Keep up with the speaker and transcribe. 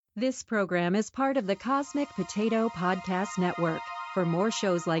This program is part of the Cosmic Potato Podcast Network. For more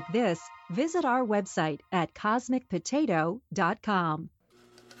shows like this, visit our website at cosmicpotato.com.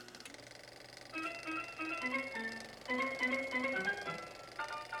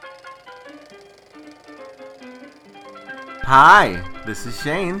 Hi, this is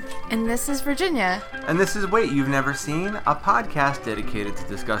Shane. And this is Virginia. And this is Wait You've Never Seen, a podcast dedicated to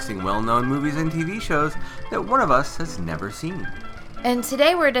discussing well-known movies and TV shows that one of us has never seen. And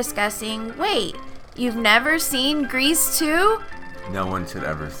today we're discussing, wait, you've never seen Grease 2? No one should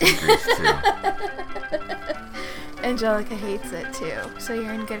ever see Grease 2. Angelica hates it too, so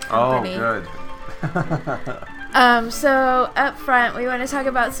you're in good company. Oh, good. So up front, we want to talk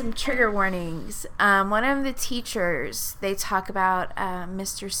about some trigger warnings. One of the teachers, they talk about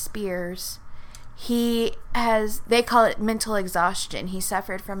Mr. Spears. They call it mental exhaustion. He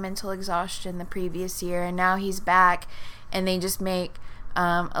suffered from mental exhaustion the previous year, and now he's back, and they just make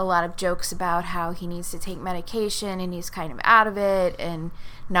a lot of jokes about how he needs to take medication, and he's kind of out of it, and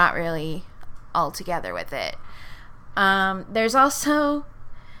not really all together with it. There's also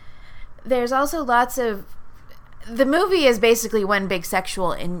lots of... The movie is basically one big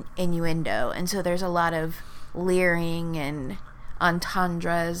sexual innuendo, and so there's a lot of leering and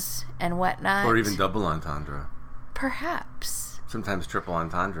entendres and whatnot. Or even double entendre. Perhaps. Sometimes triple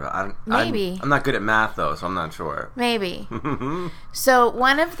entendre. Maybe. I'm not good at math, though, so I'm not sure. Maybe. So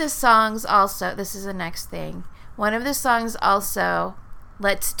one of the songs also... This is the next thing. One of the songs also...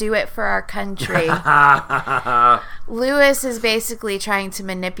 Let's do it for our country. Lewis is basically trying to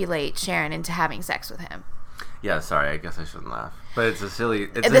manipulate Sharon into having sex with him. Yeah, sorry, I guess I shouldn't laugh. But it's a silly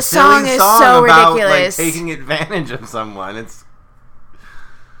song is so about, ridiculous. Like, taking advantage of someone.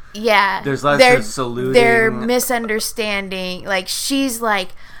 Yeah. There's lots of saluting. They're misunderstanding. Like, she's like,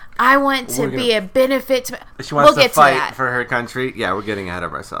 I want to be a benefit to... She wants to fight for her country. Yeah, we're getting ahead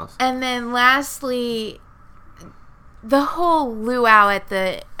of ourselves. And then lastly... The whole luau at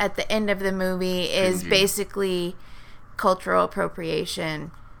the end of the movie is basically cultural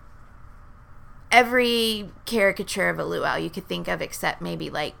appropriation. Every caricature of a luau you could think of, except maybe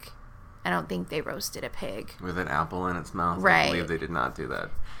I don't think they roasted a pig with an apple in its mouth. Right. I believe they did not do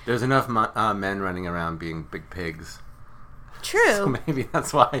that. There's enough men running around being big pigs. True. So maybe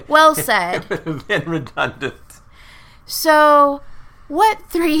that's why. Well said. It would have been redundant. So, what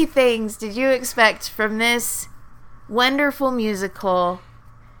 3 things did you expect from this wonderful musical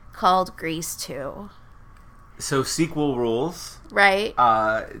called Grease 2? So sequel rules. Right.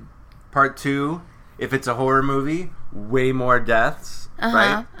 Part 2, if it's a horror movie, way more deaths.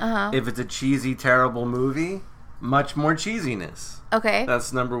 Right? If it's a cheesy, terrible movie, much more cheesiness. Okay.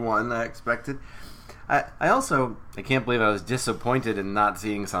 That's number 1 I expected. I can't believe I was disappointed in not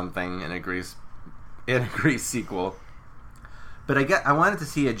seeing something in a Grease sequel. But I wanted to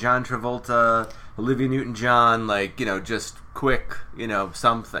see a John Travolta, Olivia Newton-John, just quick,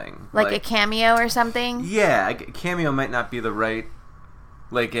 something. Like a cameo or something? Yeah, a cameo might not be the right...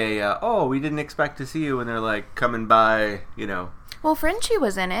 we didn't expect to see you, and they're, coming by, Well, Frenchie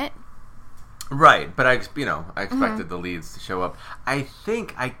was in it. Right, but I expected the leads to show up. I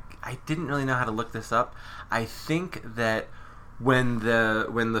think, I didn't really know how to look this up. I think that when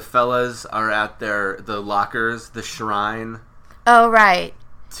the fellas are at the lockers, the shrine... Oh, right.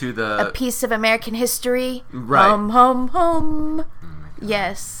 To a piece of American history. Right. Home, home, home.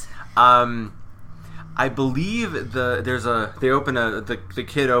 Yes. I believe the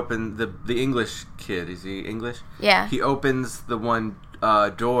English kid. Is he English? Yeah. He opens the one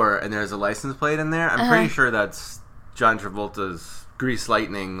door and there's a license plate in there. I'm pretty sure that's John Travolta's Grease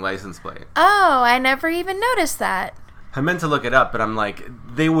Lightning license plate. Oh, I never even noticed that. I meant to look it up, but I'm like,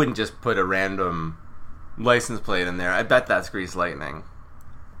 they wouldn't just put a random license plate in there. I bet that's Grease Lightning.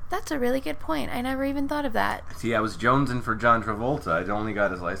 That's a really good point. I never even thought of that. See, I was jonesing for John Travolta. I only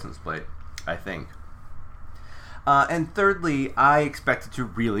got his license plate, I think. And thirdly, I expected to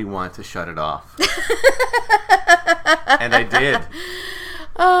really want to shut it off. And I did.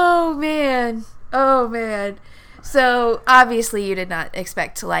 Oh, man. So, obviously, you did not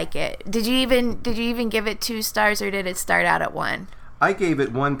expect to like it. Did you even give it 2 stars, or did it start out at 1? I gave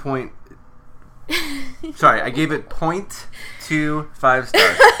it 1 point... Sorry, I gave it 0.25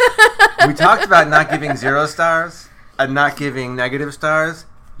 stars. We talked about not giving 0 stars and not giving negative stars.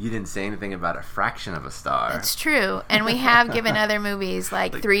 You didn't say anything about a fraction of a star. It's true. And we have given other movies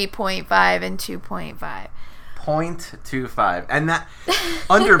like 3.5 and 2.5. 0.25. And that,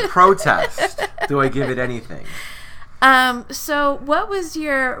 under protest, do I give it anything? So what was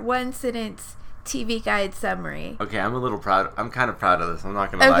your 1-sentence TV Guide summary? Okay, I'm a little proud. I'm kind of proud of this. I'm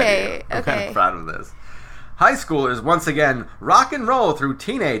not going to lie to you. I'm kind of proud of this. high schoolers once again rock and roll through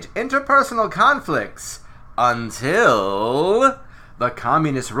teenage interpersonal conflicts until the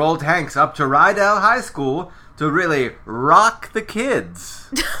communists roll tanks up to Rydell High School to really rock the kids.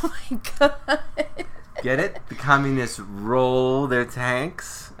 Oh my god. Get it? The communists roll their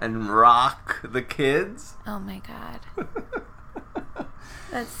tanks and rock the kids. Oh my god.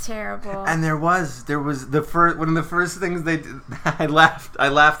 That's terrible. And there was the first one of the first things they did. I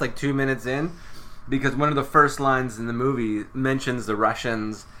laughed like 2 minutes in because one of the first lines in the movie mentions the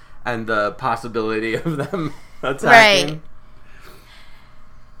Russians and the possibility of them attacking. Right.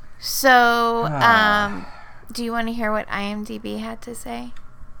 So, do you want to hear what IMDb had to say?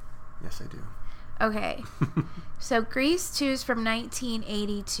 Yes, I do. Okay. So, Grease 2 is from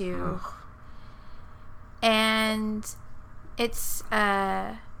 1982. Ugh. And it's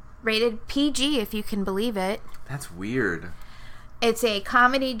rated PG, if you can believe it. That's weird. It's a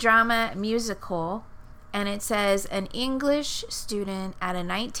comedy drama musical, and it says an English student at a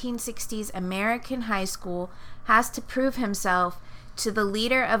 1960s American high school has to prove himself to the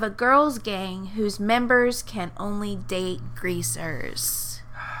leader of a girls' gang whose members can only date greasers.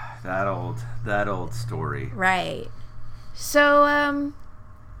 That old story. Right. So,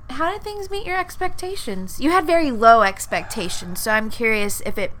 how did things meet your expectations? You had very low expectations, so I'm curious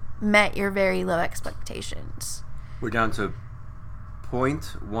if it met your very low expectations. We're down to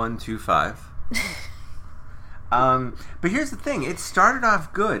 0.125. But here's the thing. It started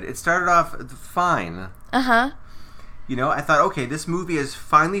off good. It started off fine. Uh-huh. You know, I thought, okay, this movie has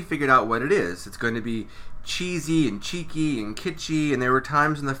finally figured out what it is. It's going to be cheesy and cheeky and kitschy, and there were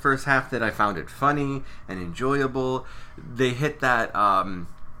times in the first half that I found it funny and enjoyable. They hit that,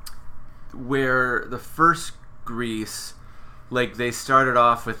 where the first Grease, like, they started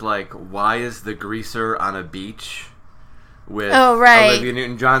off with, like, why is the greaser on a beach? With Olivia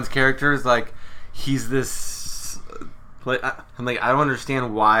Newton-John's character is like, he's this, like, I'm like, I don't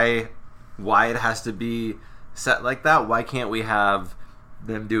understand why it has to be set like that. Why can't we have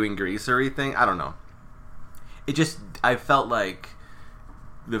them doing greasery thing? I don't know. I felt like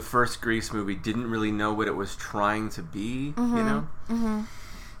the first Grease movie didn't really know what it was trying to be, you know? Mm-hmm.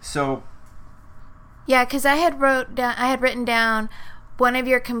 So... Yeah, because I had written down one of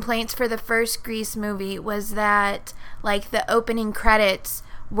your complaints for the first Grease movie was that, like, the opening credits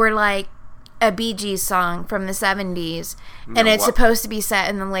were like a Bee Gees song from the 70s, and it's supposed to be set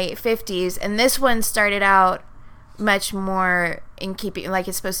in the late 50s, and this one started out much more in keeping, like,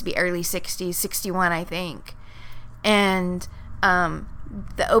 it's supposed to be early 60s, 61, I think, and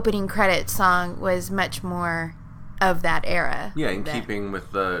the opening credits song was much more of that era. Yeah, in keeping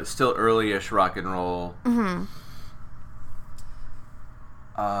with the still early-ish rock and roll. Mm-hmm.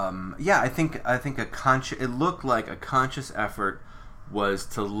 Yeah, I think it looked like a conscious effort was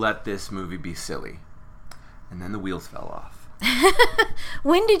to let this movie be silly, and then the wheels fell off.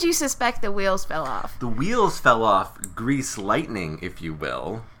 When did you suspect the wheels fell off? The wheels fell off Grease lightning, if you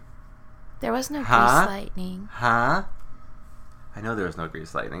will. There was no Grease lightning. Huh? I know there was no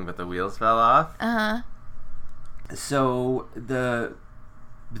Grease lightning, but the wheels fell off. Uh-huh. So the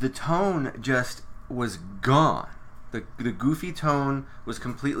tone just was gone. The goofy tone was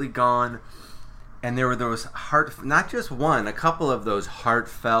completely gone, and there were those not just one, a couple of those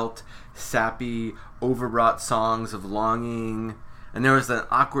heartfelt, sappy, overwrought songs of longing, and there was an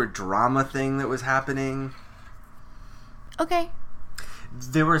awkward drama thing that was happening. Okay.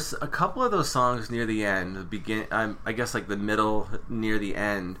 There was a couple of those songs near the end, I guess like the middle, near the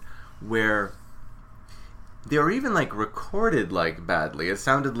end, where they were even like recorded like badly. It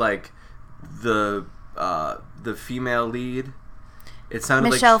sounded like the female lead. It sounded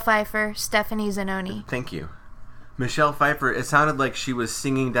Michelle like Pfeiffer, Stephanie Zanoni. Thank you. Michelle Pfeiffer, it sounded like she was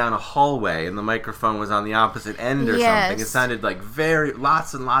singing down a hallway and the microphone was on the opposite end or something. It sounded like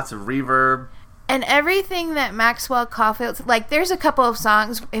lots and lots of reverb. And everything that Maxwell Caulfield, like, there's a couple of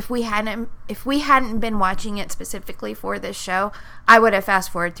songs, if we hadn't been watching it specifically for this show, I would have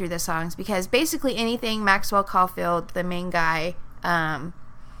fast forwarded through the songs, because basically anything Maxwell Caulfield, the main guy,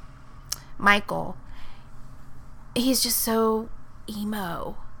 Michael, he's just so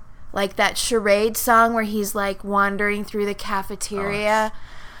emo. Like that charade song where he's like wandering through the cafeteria.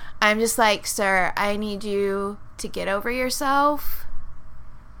 I'm just like, sir, I need you to get over yourself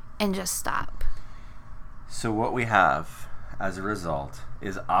and just stop. So what we have as a result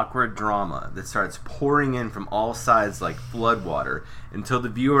is awkward drama that starts pouring in from all sides like floodwater until the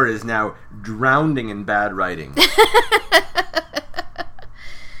viewer is now drowning in bad writing.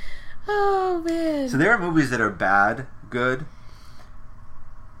 Oh, man. So there are movies that are bad, good,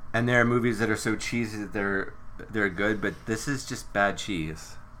 and there are movies that are so cheesy that they're good, but this is just bad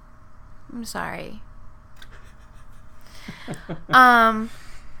cheese. I'm sorry.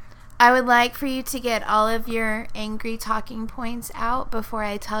 I would like for you to get all of your angry talking points out before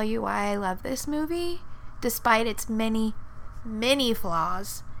I tell you why I love this movie, despite its many, many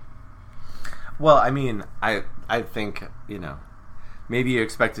flaws. Well, I mean, I think, maybe you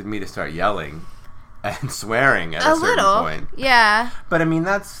expected me to start yelling and swearing at a certain little point. Yeah. But I mean,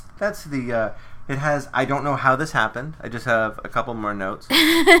 that's the it has. I don't know how this happened. I just have a couple more notes.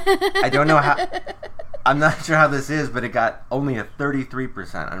 I don't know how. I'm not sure how this is, but it got only a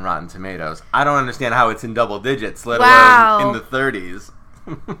 33% on Rotten Tomatoes. I don't understand how it's in double digits, let alone in the 30s.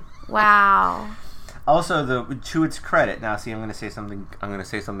 Wow. Also, to its credit, now see, I'm going to say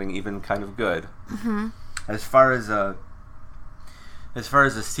something even kind of good. Mm-hmm. As far as a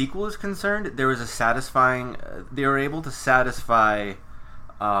sequel is concerned, there was a satisfying. They were able to satisfy,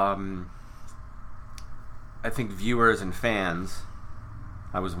 I think, viewers and fans.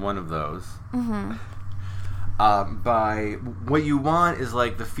 I was one of those. Mm-hmm. By what you want is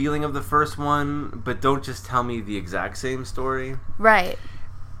like the feeling of the first one, but don't just tell me the exact same story. Right.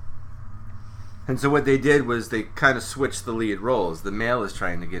 And so what they did was they kind of switched the lead roles. The male is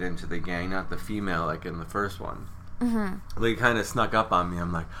trying to get into the gang, not the female like in the first one. Mm-hmm. They kind of snuck up on me.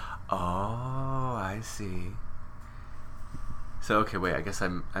 I'm like, oh, I see. So okay, wait. I guess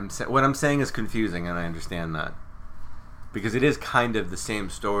what I'm saying is confusing, and I understand that because it is kind of the same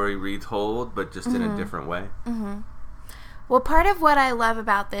story retold, but just in a different way. Mm-hmm. Well, part of what I love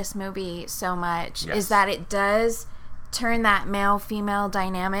about this movie so much is that it does turn that male-female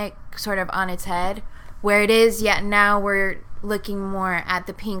dynamic sort of on its head, where it is, yet now we're looking more at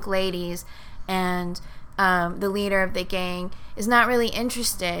the Pink Ladies, and the leader of the gang is not really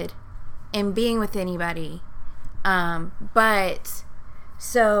interested in being with anybody. But,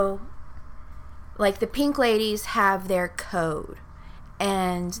 so, like, the Pink Ladies have their code,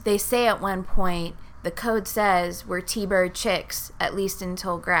 and they say at one point, the code says we're T-Bird chicks, at least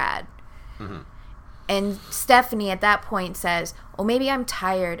until grad. Mm-hmm. And Stephanie at that point says, well, maybe I'm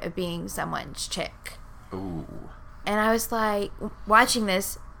tired of being someone's chick. Ooh. And I was like, watching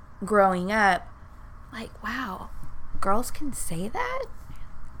this growing up, like, wow, girls can say that?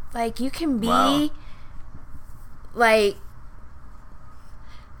 Like, you can be, like...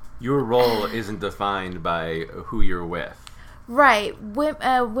 Your role isn't defined by who you're with. Right.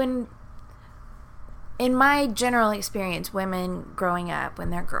 When in my general experience, women growing up, when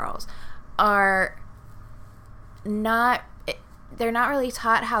they're girls, they're not really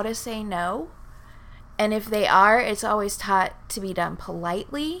taught how to say no. And if they are, it's always taught to be done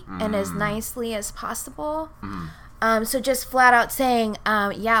politely and as nicely as possible. So just flat out saying,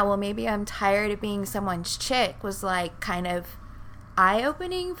 maybe I'm tired of being someone's chick was like kind of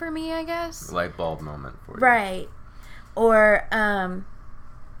eye-opening for me, I guess. Light bulb moment for you. Right. Or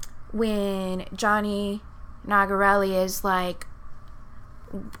when Johnny Nagarelli is like,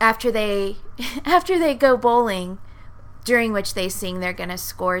 after they go bowling, during which they sing they're gonna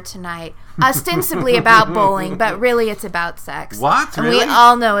score tonight, ostensibly about bowling, but really it's about sex. What? And really? we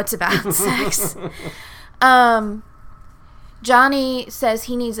all know it's about sex. Johnny says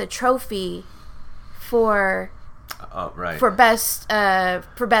he needs a trophy for best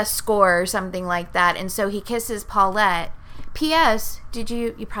score or something like that, and so he kisses Paulette. P.S.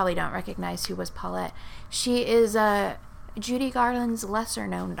 You probably don't recognize who was Paulette. She is Judy Garland's lesser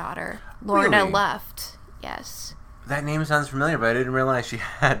known daughter, Lorna Really? Luft. Yes. That name sounds familiar, but I didn't realize she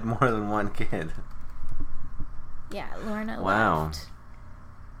had more than one kid. Yeah, Lorna Wow.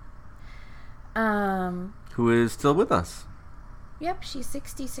 Luft. Who is still with us. Yep, she's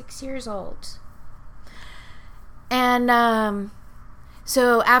 66 years old. And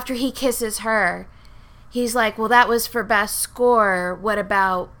so after he kisses her, he's like, well, that was for best score. What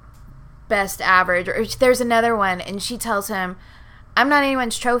about best average? Or there's another one, and she tells him, I'm not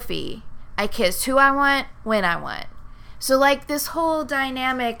anyone's trophy. I kiss who I want, when I want. So, like, this whole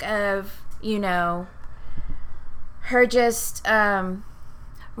dynamic of, her just,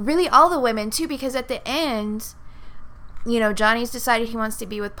 really all the women, too, because at the end, Johnny's decided he wants to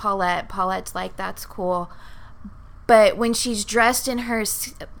be with Paulette. Paulette's like, that's cool. But when she's dressed in her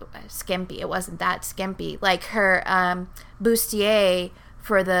skimpy, it wasn't that skimpy, like her bustier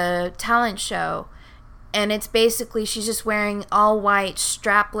for the talent show, and it's basically she's just wearing all white,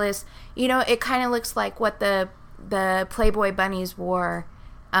 strapless. It kind of looks like what the Playboy bunnies wore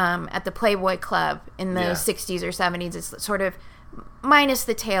at the Playboy Club in the 60s or 70s. It's sort of minus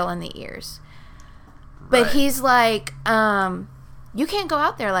the tail and the ears. But he's like, you can't go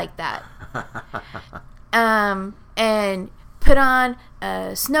out there like that. And put on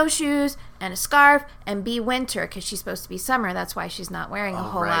snowshoes and a scarf and be winter, because she's supposed to be summer. That's why she's not wearing a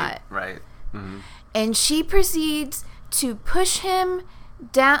whole lot. Right. Mm-hmm. And she proceeds to push him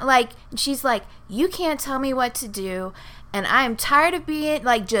down. Like, she's like, you can't tell me what to do, and I'm tired of being,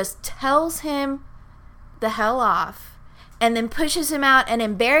 like, just tells him the hell off, and then pushes him out and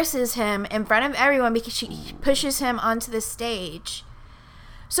embarrasses him in front of everyone because she pushes him onto the stage.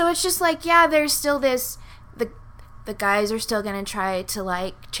 So it's just like, yeah, there's still this, the guys are still going to try to,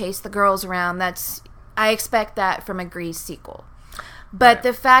 like, chase the girls around. I expect that from a Grease sequel. But Right.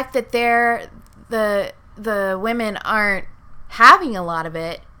 the fact that the women aren't having a lot of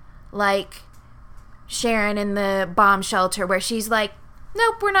it, like Sharon in the bomb shelter where she's like,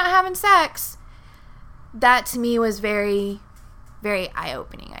 nope, we're not having sex. That to me was very, very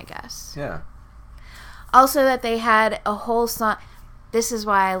eye-opening, I guess. Yeah. Also that they had a whole song. This is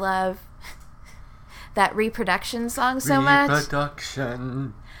why I love that Reproduction song so much.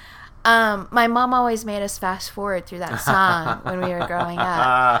 Reproduction. My mom always made us fast forward through that song when we were growing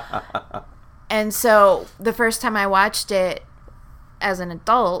up. And so the first time I watched it as an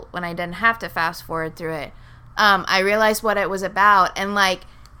adult, when I didn't have to fast forward through it, I realized what it was about. And, like,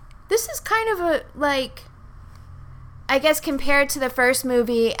 this is kind of a, like, I guess compared to the first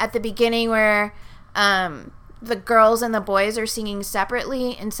movie at the beginning where the girls and the boys are singing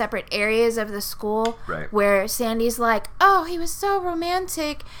separately in separate areas of the school. Right. Where Sandy's like, oh, he was so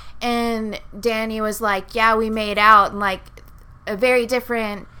romantic. And Danny was like, yeah, we made out. And, like, a very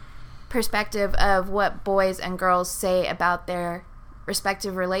different perspective of what boys and girls say about their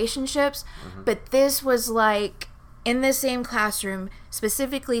respective relationships. Mm-hmm. But this was, like, in the same classroom,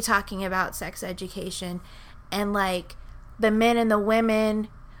 specifically talking about sex education. And, like, the men and the women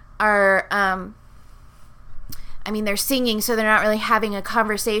are, they're singing, so they're not really having a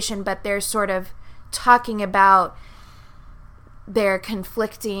conversation, but they're sort of talking about their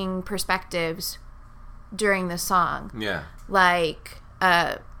conflicting perspectives during the song. Yeah. Like,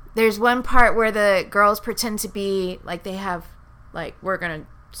 there's one part where the girls pretend to be, like, they have, like, we're gonna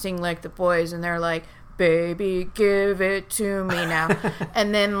sing like the boys, and they're like, baby, give it to me now.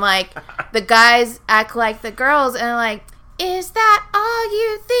 And then, like, the guys act like the girls, and, like, is that all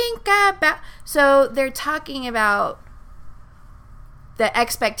you think about? So they're talking about the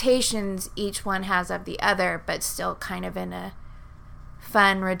expectations each one has of the other, but still kind of in a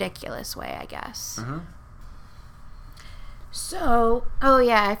fun, ridiculous way, I guess. Mm-hmm. So, oh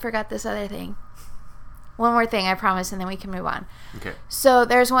yeah, I forgot this other thing. One more thing, I promise, and then we can move on. Okay. So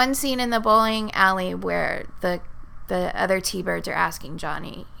there's one scene in the bowling alley where the other T-Birds are asking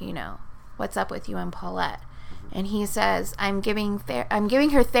Johnny, you know, what's up with you and Paulette? And he says, I'm giving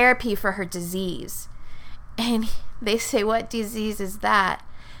her therapy for her disease. And they say, what disease is that?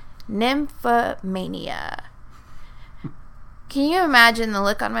 Nymphomania. Can you imagine the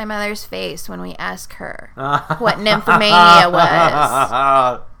look on my mother's face when we asked her what nymphomania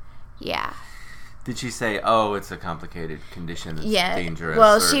was? Yeah. Did she say, "Oh, it's a complicated condition that's dangerous"?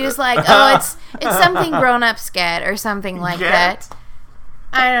 Well, she was like, "Oh, it's something grown-ups get or something like that."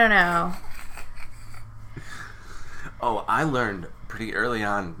 I don't know. Oh, I learned pretty early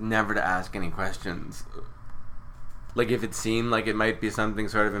on never to ask any questions. Like, if it seemed like it might be something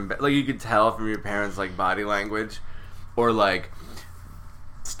sort of like you could tell from your parents' like body language, or like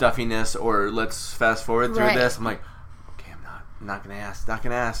stuffiness, or let's fast forward through this. I'm like, okay, I'm not gonna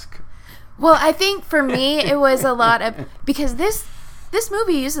ask. Well, I think for me it was a lot of, because this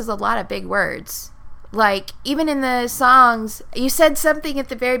movie uses a lot of big words. Like, even in the songs, you said something at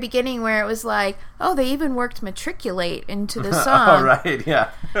the very beginning where it was like, oh, they even worked matriculate into the song. Oh, right,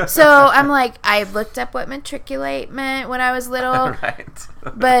 yeah. So I'm like, I looked up what matriculate meant when I was little. Right.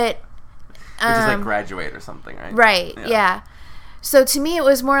 But which is like graduate or something, right? Right, yeah. So to me it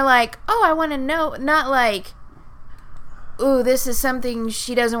was more like, oh, I want to know, not like, ooh, this is something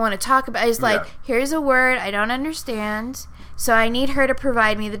she doesn't want to talk about. It's like, here's a word I don't understand, so I need her to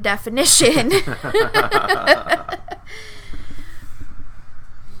provide me the definition.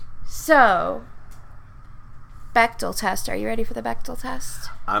 So, Bechdel test. Are you ready for the Bechdel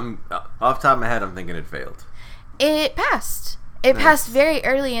test? I'm off the top of my head, I'm thinking it failed. It passed. It passed very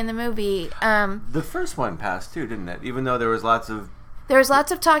early in the movie. The first one passed too, didn't it? Even though there was lots of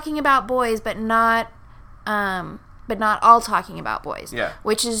talking about boys, but not all talking about boys. Yeah.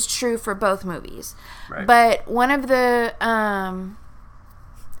 Which is true for both movies. Right. But one of the, I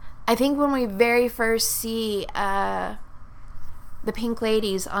think when we very first see the Pink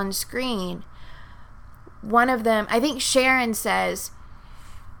Ladies on screen, one of them, I think Sharon says,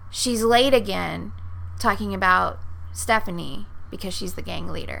 she's late again, talking about Stephanie, because she's the gang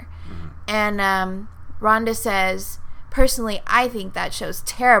leader. Mm-hmm. And Rhonda says, personally, I think that shows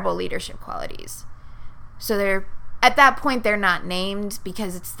terrible leadership qualities. So they're at that point they're not named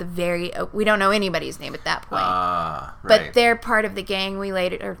because it's we don't know anybody's name at that point. Right. But they're part of the gang. We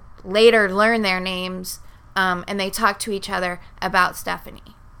later learn their names, and they talk to each other about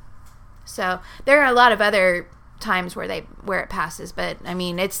Stephanie. So there are a lot of other times where it passes, but I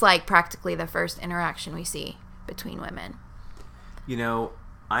mean it's like practically the first interaction we see between women. You know,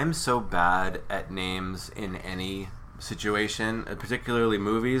 I'm so bad at names in any situation, particularly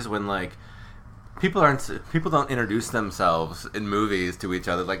movies, when like people don't introduce themselves in movies to each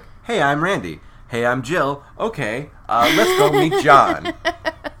other. Like, hey, I'm Randy. Hey, I'm Jill. Okay, let's go meet John.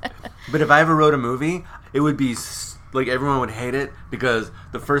 But if I ever wrote a movie, it would be like everyone would hate it because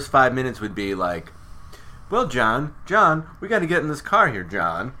the first 5 minutes would be like, well, John, we got to get in this car here,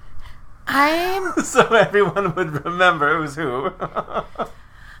 John. So everyone would remember who's who.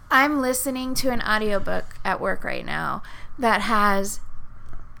 I'm listening to an audiobook at work right now that has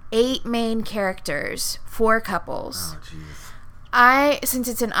 8 main characters, 4 couples. Oh, jeez. Since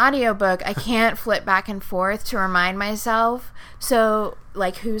it's an audiobook, I can't flip back and forth to remind myself. So,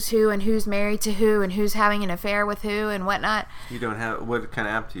 like, who's who and who's married to who and who's having an affair with who and whatnot. You don't have... What kind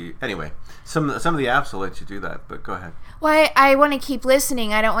of app do you... Anyway, some of the apps will let you do that, but go ahead. Well, I want to keep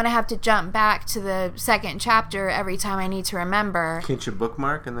listening. I don't want to have to jump back to the second chapter every time I need to remember. Can't you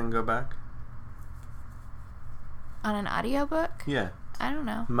bookmark and then go back? On an audiobook? Yeah. I don't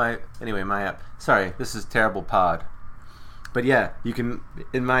know. My app. Sorry, this is terrible pod. But yeah, you can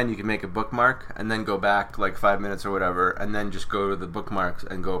make a bookmark and then go back like 5 minutes or whatever, and then just go to the bookmarks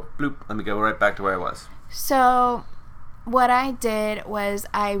and go bloop. Let me go right back to where I was. So, what I did was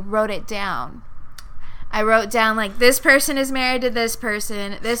I wrote it down. I wrote down like this person is married to this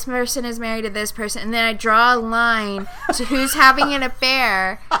person is married to this person, and then I draw a line to who's having an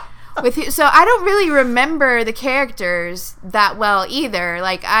affair with who. So I don't really remember the characters that well either.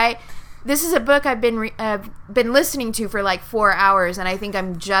 Like this is a book I've been listening to for like 4 hours, and I think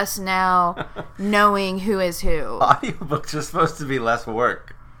I'm just now knowing who is who. Audiobooks are supposed to be less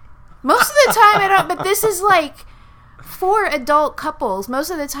work. Most of the time I don't, but this is like 4 adult couples. Most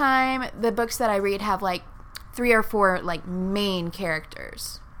of the time the books that I read have like 3 or 4 like main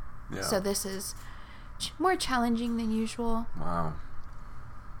characters. Yeah. So this is more challenging than usual. Wow.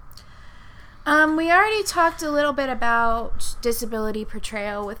 We already talked a little bit about disability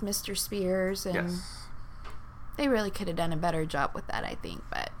portrayal with Mr. Spears, and yes. They really could have done a better job with that, I think,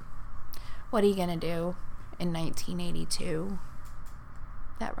 but what are you going to do in 1982?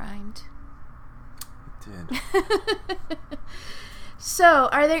 That rhymed. It did. So,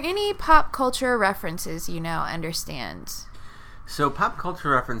 are there any pop culture references you now understand? So, pop culture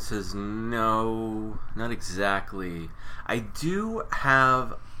references, no, not exactly. I do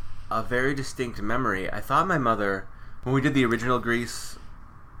have a very distinct memory. I thought my mother, when we did the original Grease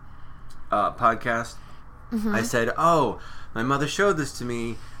podcast, mm-hmm. I said, oh, my mother showed this to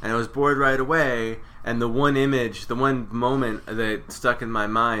me, and I was bored right away, and the one moment that stuck in my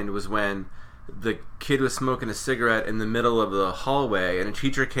mind was when the kid was smoking a cigarette in the middle of the hallway, and a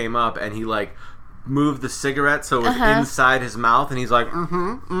teacher came up, and he, like, moved the cigarette so it was inside his mouth, and he's like,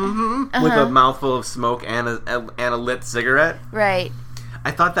 with a mouthful of smoke and a lit cigarette. Right. I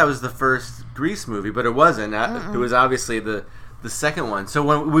thought that was the first Grease movie, but it wasn't. It was obviously the second one. So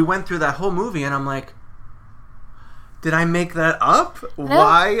when we went through that whole movie, and I'm like, did I make that up? No.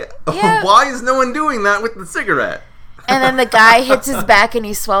 Why? Yeah. Why is no one doing that with the cigarette? And then the guy hits his back and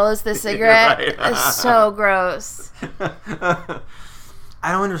he swallows the cigarette. Right. It's so gross. I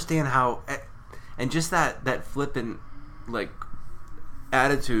don't understand how, and just that flippant like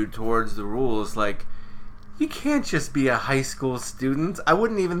attitude towards the rules, like. You can't just be a high school student. I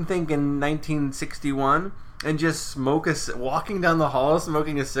wouldn't even think in 1961 and just walking down the hall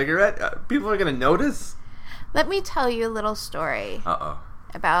smoking a cigarette. People are going to notice. Let me tell you a little story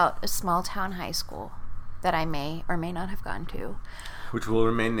about a small town high school that I may or may not have gone to. Which will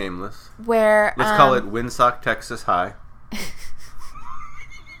remain nameless. Where let's call it Winsock, Texas High.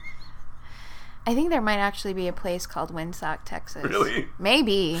 I think there might actually be a place called Winsock, Texas. Really?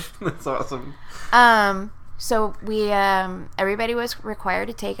 Maybe. That's awesome. So we everybody was required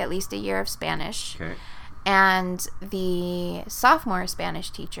to take at least a year of Spanish. Okay. And the sophomore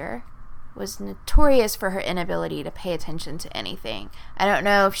Spanish teacher was notorious for her inability to pay attention to anything. I don't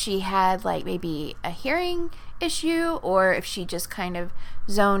know if she had like maybe a hearing issue or if she just kind of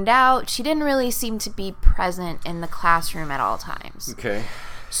zoned out. She didn't really seem to be present in the classroom at all times. Okay.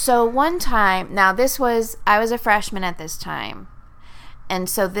 So one time, now I was a freshman at this time. And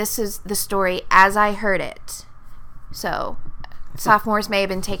so this is the story as I heard it. So sophomores may have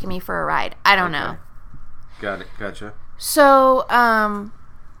been taking me for a ride. I don't know. Got it. Gotcha. So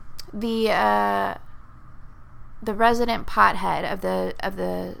the resident pothead of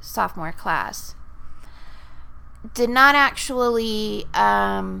the sophomore class, did not actually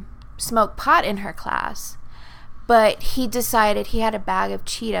smoke pot in her class, but he decided he had a bag of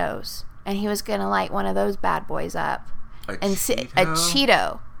Cheetos and he was gonna light one of those bad boys up. A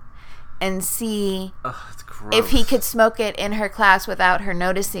Cheeto, and see if he could smoke it in her class without her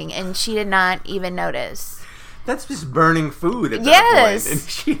noticing, and she did not even notice. That's just burning food at that point, and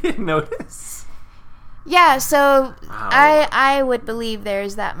she didn't notice. Yeah, so wow. I would believe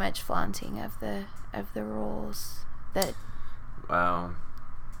there's that much flaunting of the rules that. Wow.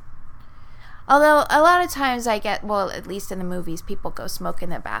 Although a lot of times at least in the movies, people go smoke in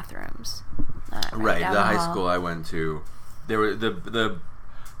the bathrooms. Right, the high school I went to, there were the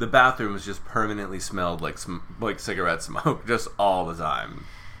bathrooms just permanently smelled like cigarette smoke, just all the time.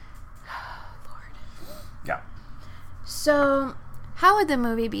 Lord. Yeah. So, how would the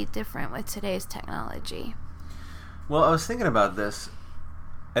movie be different with today's technology? Well, I was thinking about this,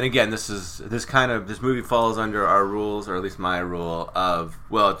 and again, this movie falls under our rules, or at least my rule of,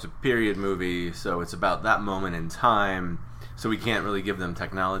 well, it's a period movie, so it's about that moment in time, so we can't really give them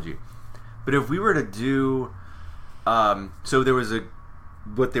technology. But if we were to do, so there was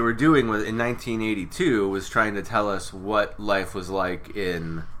what they were doing was in 1982 was trying to tell us what life was like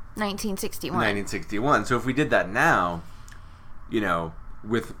in 1961. So if we did that now,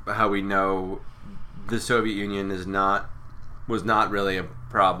 with how we know the Soviet Union was not really a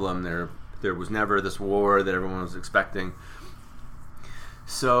problem. There was never this war that everyone was expecting.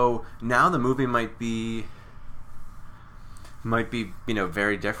 So now the movie might be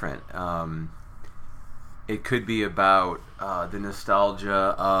very different. It could be about the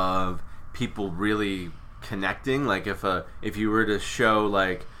nostalgia of people really connecting. Like if you were to show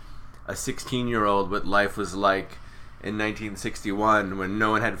like a 16-year-old what life was like in 1961 when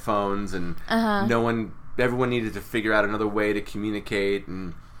no one had phones and everyone needed to figure out another way to communicate,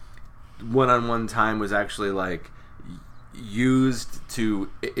 and one-on-one time was actually like used to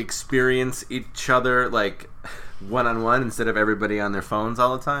experience each other like one-on-one instead of everybody on their phones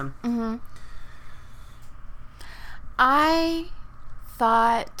all the time. Mm-hmm. I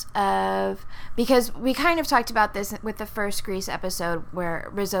thought of, because we kind of talked about this with the first Grease episode where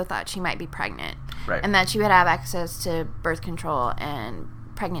Rizzo thought she might be pregnant, right, and that she would have access to birth control and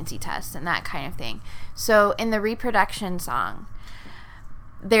pregnancy tests and that kind of thing. So in the reproduction song,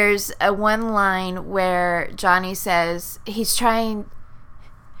 there's a one line where Johnny says he's trying,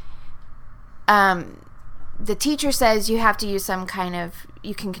 the teacher says you have to use some kind of,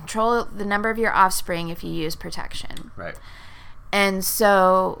 you can control the number of your offspring if you use protection. Right. And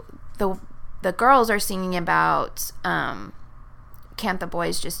so the girls are singing about, can't the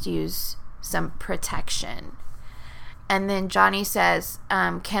boys just use some protection? And then Johnny says,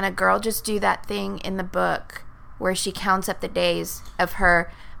 can a girl just do that thing in the book where she counts up the days of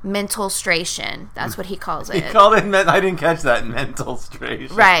her mental-stration? That's what he calls it. He called it, I didn't catch that,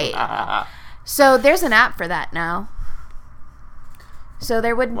 mental-stration. Right. So there's an app for that now. So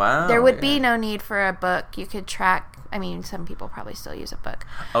there would be no need for a book. You could track, I mean, some people probably still use a book.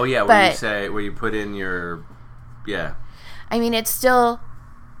 Oh, yeah, where you put in your, yeah. I mean, it's still,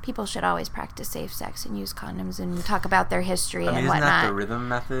 people should always practice safe sex and use condoms and talk about their history and whatnot. Isn't that the rhythm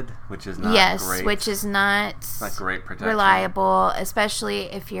method, which is not great? Yes, which is not great protection. Reliable,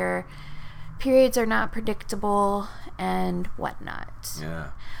 especially if your periods are not predictable and whatnot.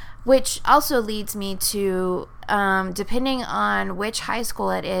 Yeah. Which also leads me to, depending on which high school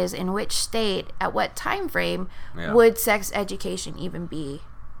it is, in which state, at what time frame, would sex education even be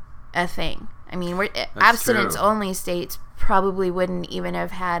a thing? I mean, abstinence-only states probably wouldn't even have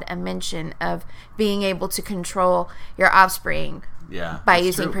had a mention of being able to control your offspring by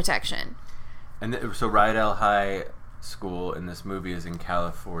using protection. And so Rydell High School in this movie is in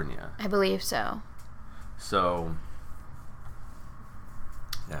California. I believe so. So...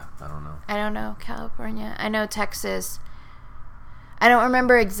 yeah, I don't know. California. I know Texas. I don't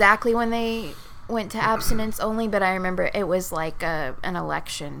remember exactly when they went to abstinence only, but I remember it was like an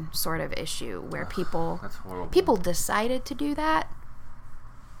election sort of issue where people decided to do that.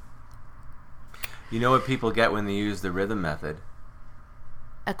 You know what people get when they use the rhythm method?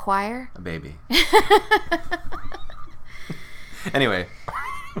 A choir? A baby. Anyway.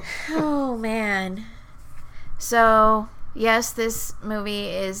 Oh, man. So... yes, this movie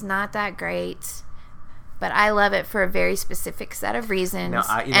is not that great, but I love it for a very specific set of reasons. Now,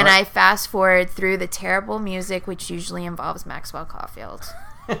 I fast forward through the terrible music, which usually involves Maxwell Caulfield.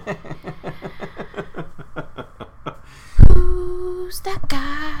 Who's that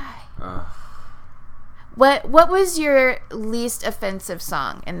guy? What was your least offensive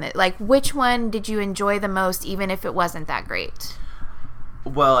song? And like, which one did you enjoy the most, even if it wasn't that great?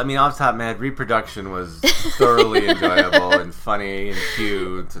 Well, I mean, off the top, man, Reproduction was thoroughly enjoyable and funny and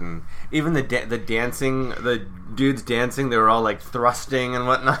cute, and even the dancing, the dudes dancing, they were all like thrusting and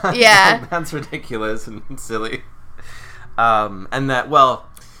whatnot. Yeah, that's ridiculous and silly. And that, well,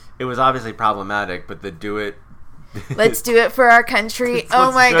 it was obviously problematic, but the do it. Let's do it for our country.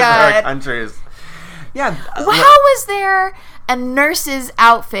 Oh my God, our country is. Yeah. How was there a nurse's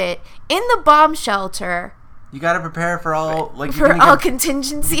outfit in the bomb shelter? You got to prepare for all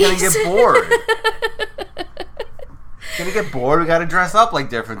contingencies. You're gonna get bored. You're gonna get bored. We got to dress up like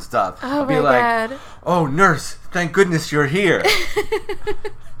different stuff. Oh my God. Oh, nurse! Thank goodness you're here.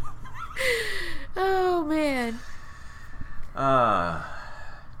 Oh man.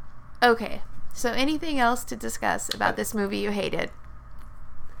 Okay. So, anything else to discuss about this movie you hated?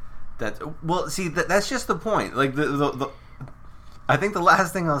 That's just the point. Like the I think the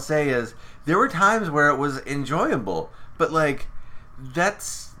last thing I'll say is there were times where it was enjoyable, but like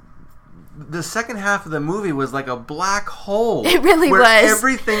that's the second half of the movie was like a black hole. It really where was.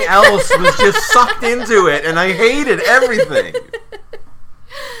 Everything else was just sucked into it, and I hated everything.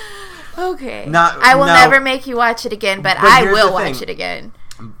 Okay. I will never make you watch it again, but I will watch it again.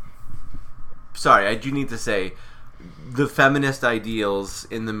 Sorry, I do need to say, the feminist ideals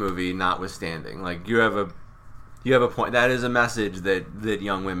in the movie notwithstanding, like you have a point. That is a message that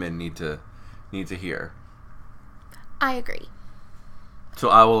young women need to hear. I agree. So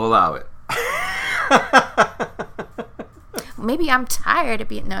I will allow it. Maybe I'm tired of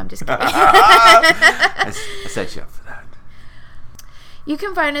being... No, I'm just kidding. I set you up for that. You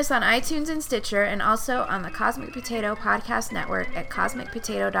can find us on iTunes and Stitcher, and also on the Cosmic Potato Podcast Network at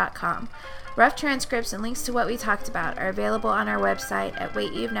cosmicpotato.com. Rough transcripts and links to what we talked about are available on our website at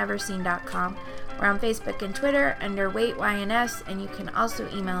waityou'veneverseen.com. We're on Facebook and Twitter under WaitYNS, and you can also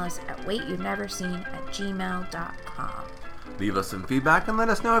email us at waityou'veneverseen@gmail.com. Leave us some feedback and let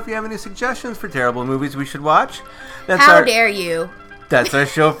us know if you have any suggestions for terrible movies we should watch. How dare you? That's our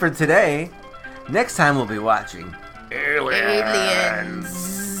show for today. Next time we'll be watching Aliens.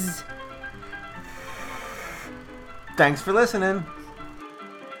 Thanks for listening.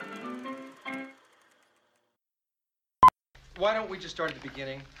 Why don't we just start at the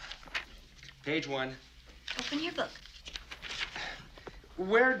beginning? Page 1. Open your book.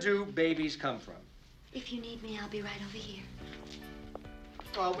 Where do babies come from? If you need me, I'll be right over here.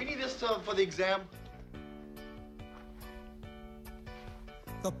 We need this for the exam.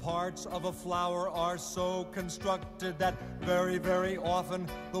 The parts of a flower are so constructed that very, very often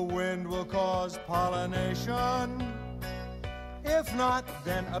the wind will cause pollination. If not,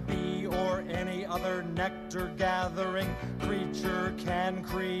 then a bee or any other nectar-gathering creature can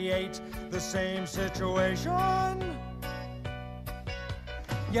create the same situation.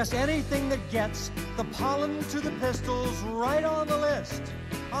 Yes, anything that gets the pollen to the pistils right on the list.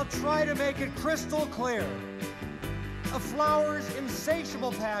 I'll try to make it crystal clear. A flower's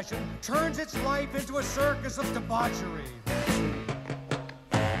insatiable passion turns its life into a circus of debauchery.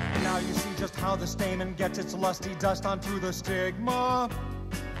 Now you see just how the stamen gets its lusty dust on through the stigma.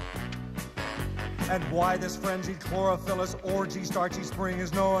 And why this frenzied chlorophyllus orgy starchy spring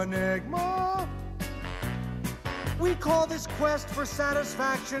is no enigma. We call this quest for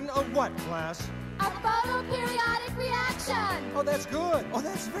satisfaction a what, class? A photoperiodic reaction. Oh, that's good. Oh,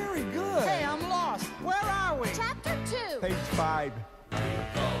 that's very good. Hey, I'm lost. Where are we? Chapter 2. Page 5.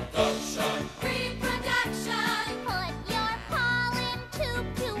 Reproduction. Reproduction. Put your pollen to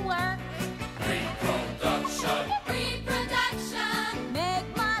work. Reproduction. Reproduction.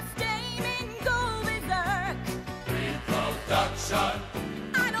 Make my stamen go berserk. Reproduction.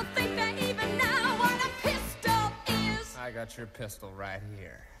 I don't think they even know what a pistol is. I got your pistol right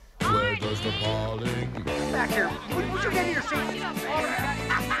here. Where does the pollen go? Back here. Would you get in your seat?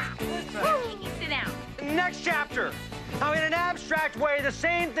 Sit down. Next chapter. Now, in an abstract way, the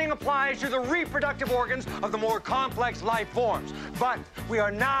same thing applies to the reproductive organs of the more complex life forms. But we are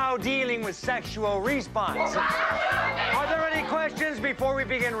now dealing with sexual response. Are there any questions before we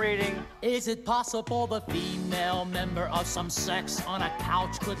begin reading? Is it possible the female member of some sex on a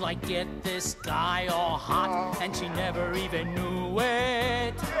couch could, like, get this guy all hot and she never even knew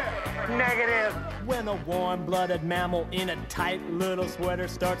it? Negative. When a warm-blooded mammal in a tight little sweater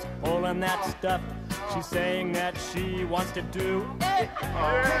starts pulling that stuff, she's saying that she wants to do it.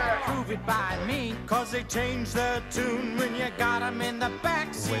 Prove it by me. Cause they change their tune when you got 'em in the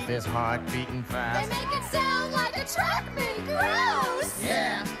backseat. With his heart beating They fast. make it sound like a track meet. Gross.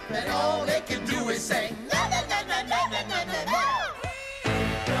 Yeah, but all they can do is say, No, no, no, no, no, no, no, no, no.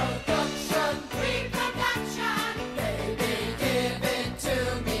 Reproduction. Reproduction.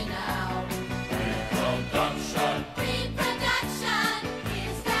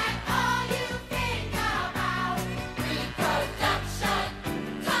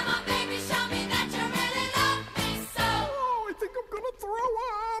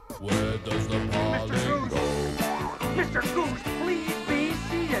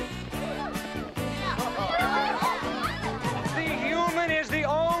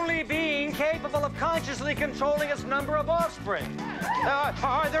 capable of consciously controlling its number of offspring.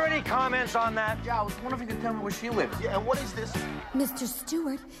 Are there any comments on that? Yeah, I was wondering if you could tell me where she lives. Yeah, and what is this? Mr.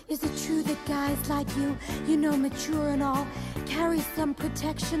 Stewart, is it true that guys like you know, mature and all, carry some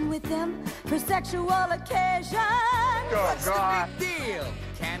protection with them for sexual occasion? What's the big deal?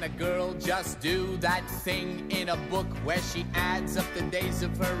 Can a girl just do that thing in a book where she adds up the days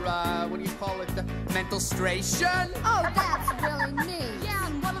of her, what do you call it, the menstruation? Oh, that's really neat. Yeah,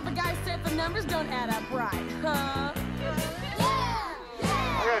 and one of the guys said the numbers don't add up right, huh?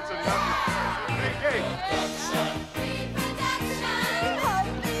 I got some numbers. Hey,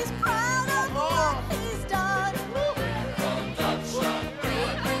 He's proud of what he's done.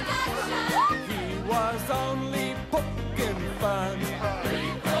 He was only poking fun.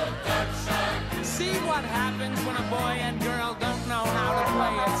 See what happens when a boy and girl don't know how to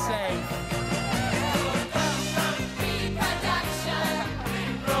play it safe.